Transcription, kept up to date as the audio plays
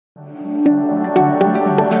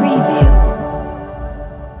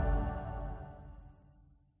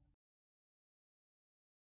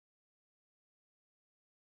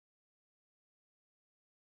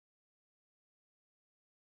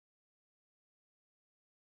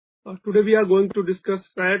Today we are going to discuss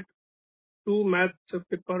Part 2 Math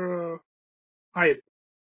Paper 5.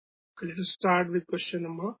 Let us start with question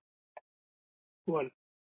number 1.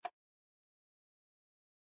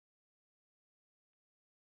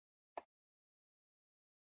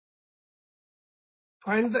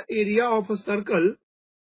 Find the area of a circle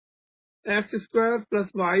x square plus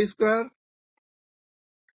y square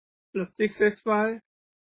plus 6xy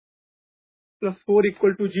plus 4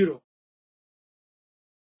 equal to 0.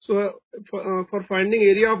 So for finding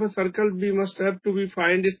area of a circle, we must have to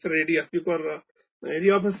find its radius, because the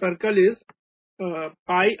area of a circle is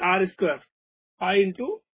pi r square, pi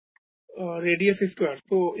into radius square.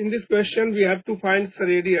 So in this question we have to find its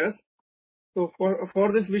radius. So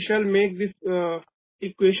for this we shall make this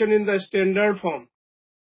equation in the standard form.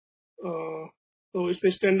 So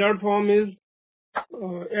its standard form is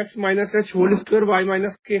x minus h whole square y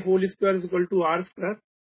minus k whole square is equal to r square.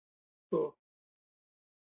 So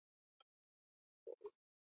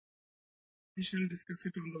we shall discuss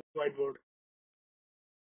it on the whiteboard.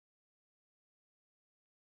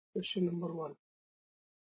 Question number 1.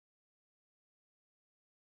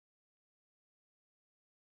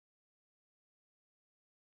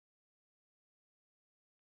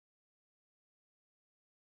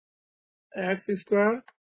 X square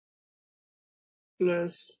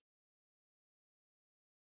plus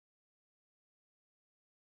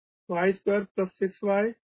y square plus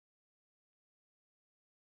 6y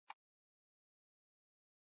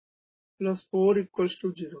plus 4 equals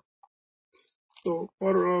to 0. So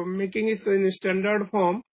for making it in standard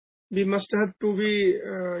form, we must have to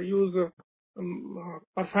use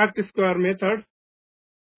perfect square method.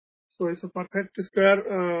 So it's a perfect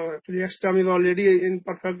square. The x term is already in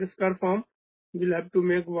perfect square form. We'll have to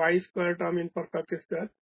make y square term in perfect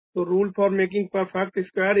square. So rule for making perfect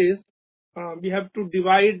square is we have to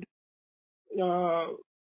divide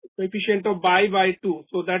coefficient of y by 2.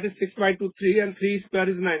 So that is 6 by 2, 3, and 3 square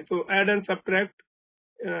is 9. So add and subtract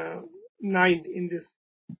 9 in this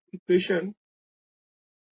equation.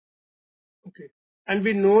 Okay. And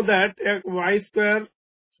we know that y square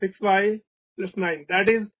 6y plus 9, that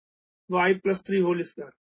is y plus 3 whole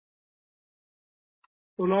square.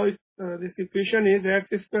 So now this equation is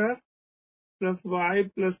x square plus y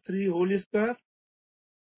plus 3 whole square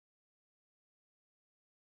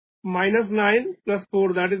minus 9 plus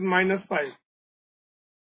 4, that is minus 5.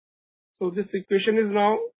 So this equation is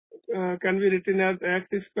now can be written as x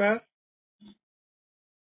square,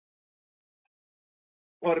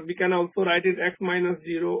 or we can also write it x minus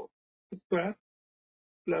 0 square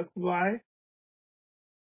plus y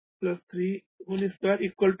plus 3 whole square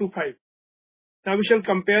equal to 5. Now we shall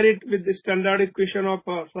compare it with the standard equation of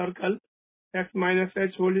a circle, x minus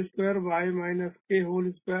h whole square y minus k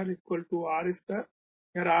whole square equal to r square.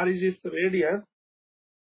 Here r is its radius,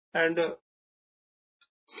 and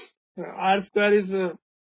r square is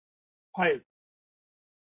 5.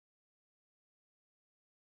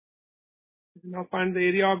 Now find the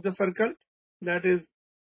area of the circle, that is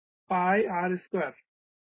pi r square.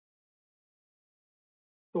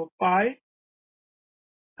 So pi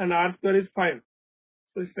and r square is 5.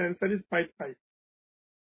 So its answer is 5 pi.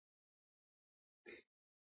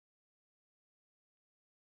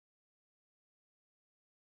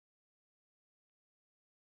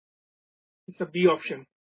 It's a B option.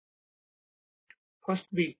 First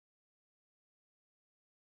B.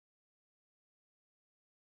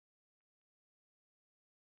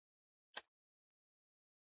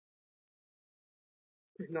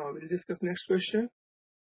 Now we'll discuss next question.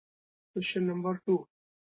 Question number 2.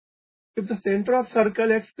 If the center of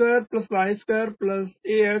circle x square plus y square plus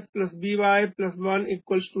ax plus by plus 1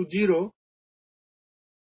 equals to 0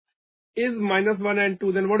 is minus 1 and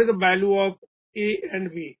 2, then what is the value of a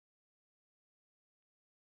and b?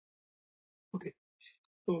 Okay,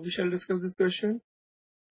 so we shall discuss this question.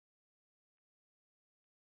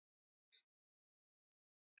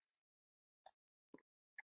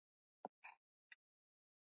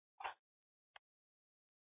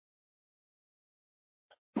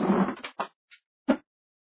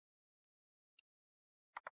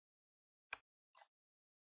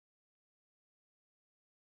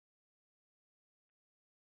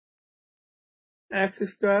 X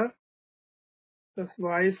square plus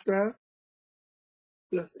y square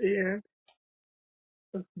plus ax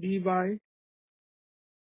plus by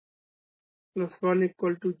plus 1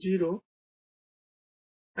 equal to 0,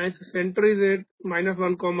 and the center is at minus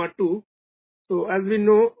 1 comma 2. So as we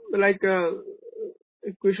know, like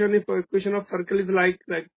equation of circle is like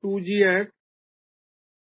 2gx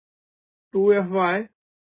 2fy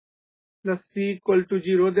plus c equal to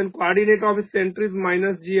 0, then coordinate of its center is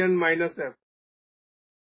minus g and minus f.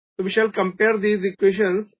 So we shall compare these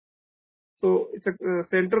equations. So its a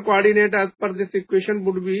center coordinate as per this equation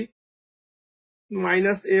would be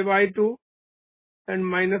minus a by 2 and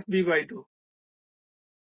minus b by 2.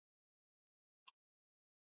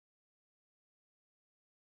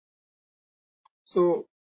 So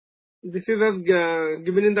this is as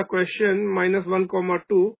given in the question minus 1 comma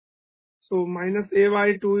 2. So minus a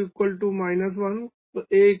by 2 equal to minus 1. So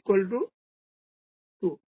a equal to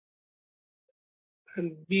 2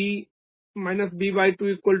 and b minus b by 2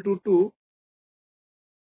 equal to 2.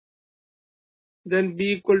 Then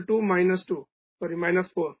b equal to minus 2. Sorry, minus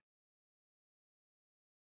 4.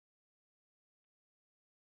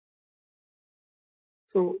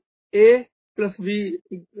 So a plus b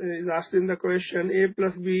is asked in the question. A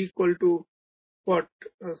plus b equal to what?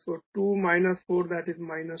 So 2 minus 4, that is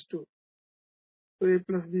minus 2. So a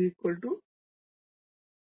plus b equal to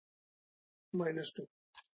minus 2.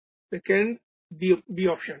 Second, B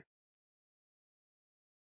option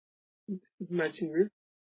is matching with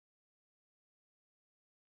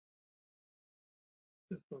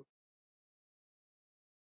this one.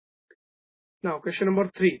 Now question number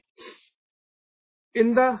 3.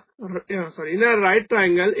 In a right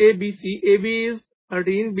triangle ABC, AB is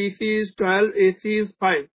 13, BC is 12, AC is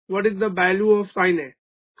 5. What is the value of sin A?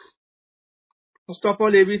 First of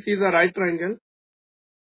all, ABC is a right triangle.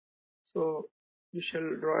 So we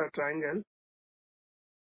shall draw a triangle.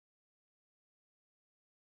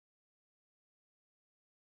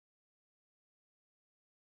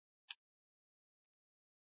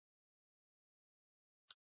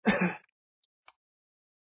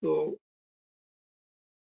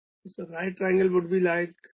 So the right triangle would be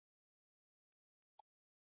like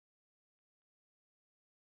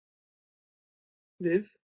this.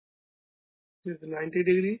 This is 90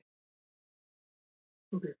 degree.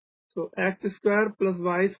 Okay. So x square plus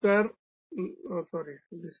y square.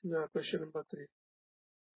 This is question number 3.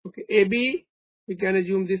 Okay. AB, we can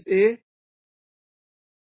assume this A,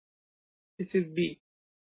 this is B,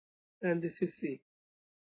 and this is C.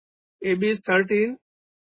 AB is 13,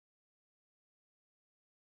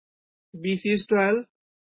 BC is 12,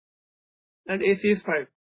 and AC is 5.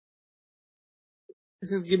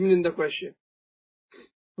 This is given in the question.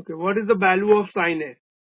 Okay, what is the value of sin A?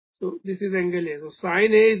 So this is angle A. So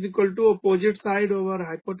sin A is equal to opposite side over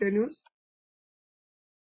hypotenuse.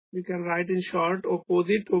 We can write in short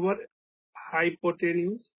opposite over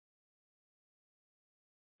hypotenuse.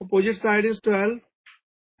 Opposite side is 12,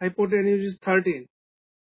 hypotenuse is 13.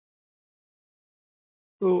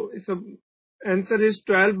 So its answer is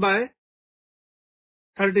 12 by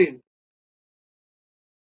 13.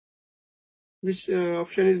 Which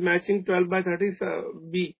option is matching 12 by 13?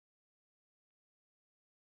 B.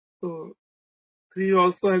 So 3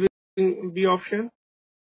 also having B option.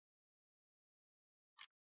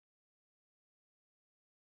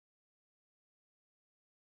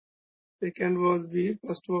 Second was B.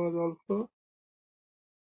 First was also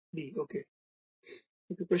B. Okay.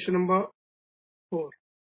 Okay. Question number 4.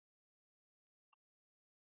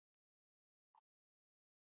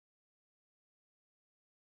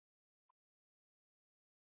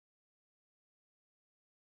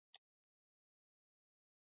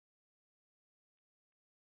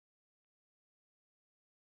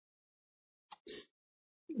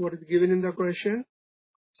 What is given in the question?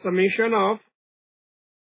 Summation of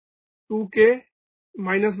 2k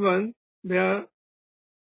minus 1, where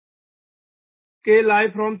k lie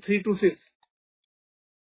from 3 to 6.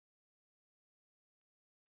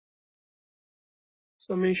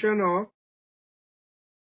 Summation of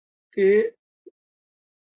k,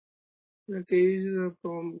 where k is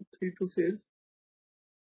from 3 to 6,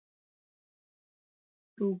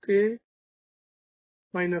 2k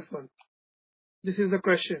minus 1. This is the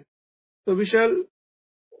question. So we shall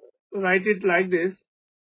write it like this.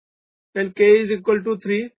 When k is equal to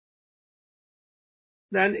 3,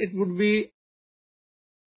 then it would be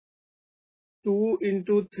 2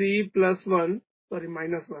 into 3 plus 1,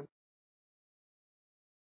 minus 1,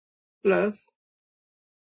 plus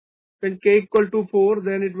when k equal to 4,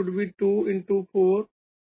 then it would be 2 into 4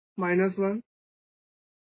 minus 1.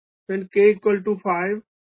 When k equal to 5,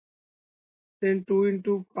 then 2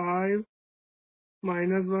 into 5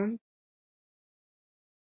 minus 1.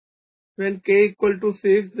 When k equal to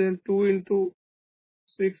 6, then 2 into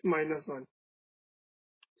 6 minus 1,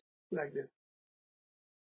 like this.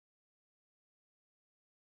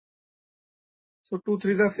 So 2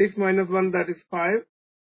 3 is 6 minus 1, that is 5.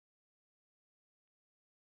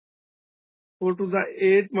 4 2 is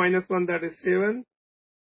 8 minus 1, that is 7.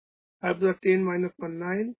 5 to the 10 minus 1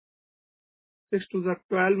 9. 6 to the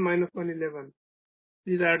 12 minus 1 11.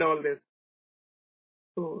 Please add all this.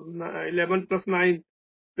 So 11 plus 9,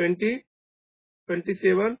 20,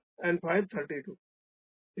 27 and 5, 32.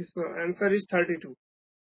 This answer is 32.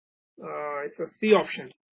 It's a C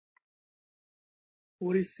option.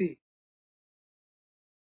 4 is C.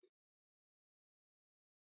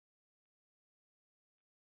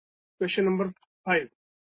 Question number 5.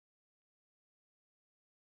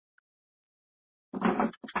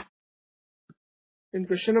 In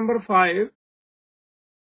question number 5,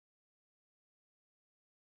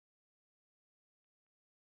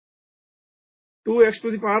 2x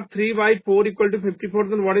to the power 3 by 4 equal to 54,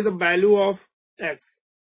 then what is the value of x?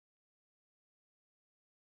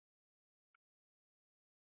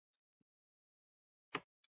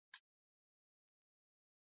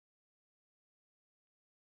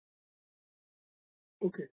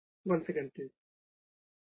 Okay, 1 second please.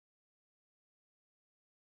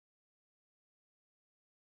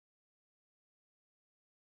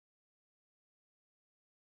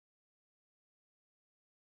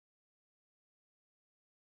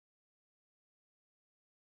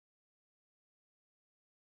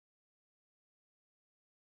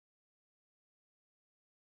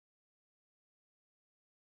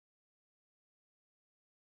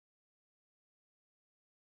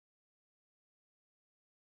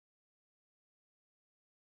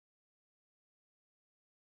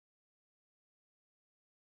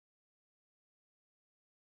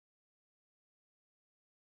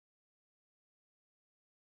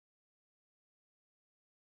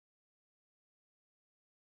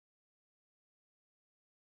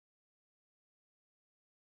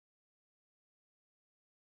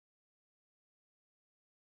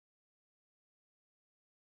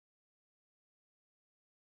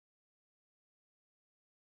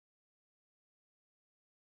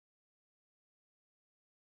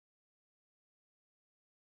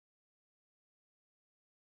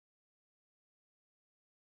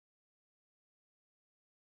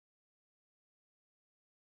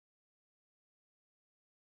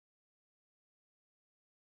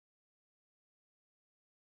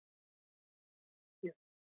 Yeah.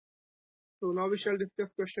 So now we shall discuss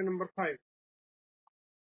question number 5.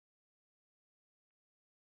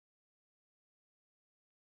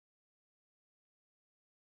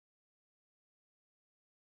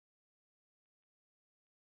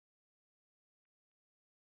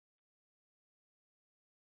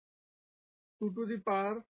 Two to the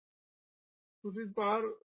power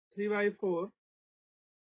 3 by 4,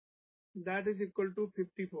 that is equal to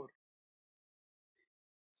 54.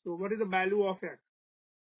 So what is the value of x?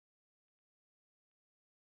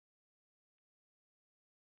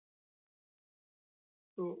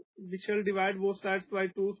 So we shall divide both sides by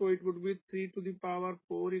 2, so it would be 3 to the power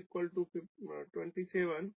 4 equal to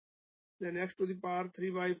 27. Then x to the power 3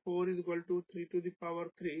 by 4 is equal to 3 to the power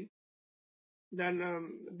 3. Then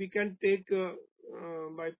we can take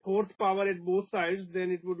by fourth power at both sides,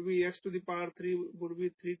 then it would be x to the power 3 would be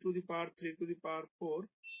 3 to the power 3 to the power 4.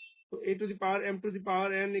 So a to the power m to the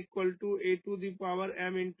power n equal to a to the power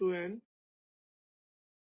m into n.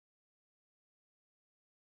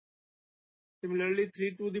 Similarly,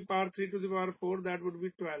 3 to the power 3 to the power 4, that would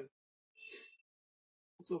be 12.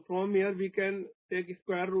 So from here we can take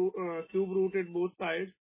square root, cube root at both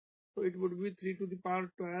sides. So it would be 3 to the power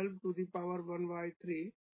 12 to the power 1 by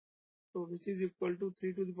 3. So which is equal to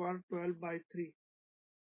 3 to the power 12 by 3.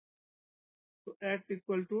 So x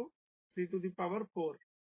equal to 3 to the power 4.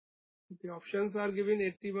 The options are given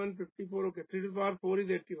 81, 54. Okay, 3 to the power 4 is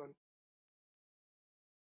 81.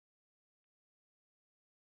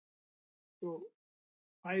 So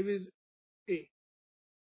 5 is A.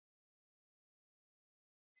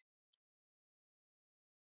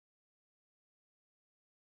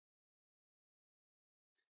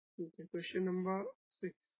 Okay, question number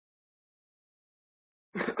 6.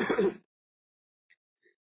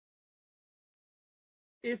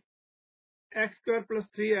 If x square plus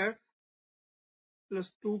 3x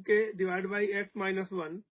plus 2k divided by x minus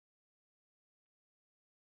 1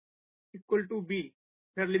 equal to b,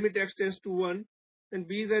 where limit x tends to 1, and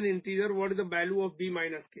b is an integer, what is the value of b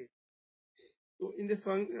minus k? So in this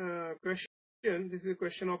one question, this is a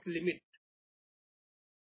question of limit.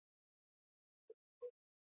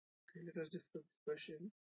 Okay, let us discuss this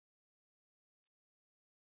question.